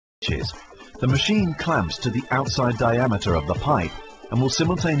The machine clamps to the outside diameter of the pipe and will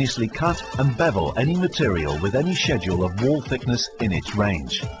simultaneously cut and bevel any material with any schedule of wall thickness in its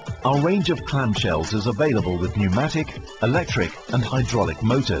range. Our range of clamshells is available with pneumatic, electric and hydraulic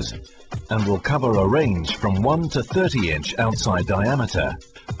motors and will cover a range from 1 to 30-inch outside diameter.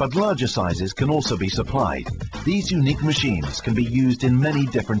 But larger sizes can also be supplied. These unique machines can be used in many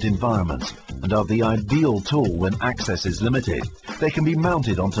different environments and are the ideal tool when access is limited. They can be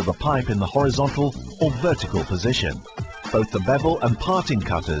mounted onto the pipe in the horizontal or vertical position. Both the bevel and parting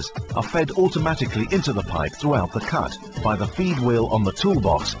cutters are fed automatically into the pipe throughout the cut by the feed wheel on the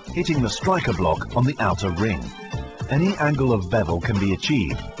toolbox hitting the striker block on the outer ring. Any angle of bevel can be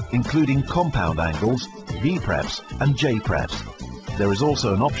achieved, including compound angles, V-preps and J-preps. There is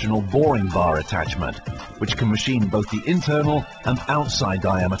also an optional boring bar attachment, which can machine both the internal and outside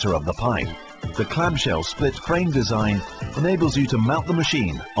diameter of the pipe. The clamshell split frame design enables you to mount the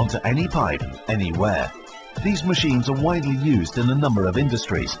machine onto any pipe, anywhere. These machines are widely used in a number of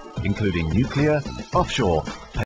industries, including nuclear, offshore,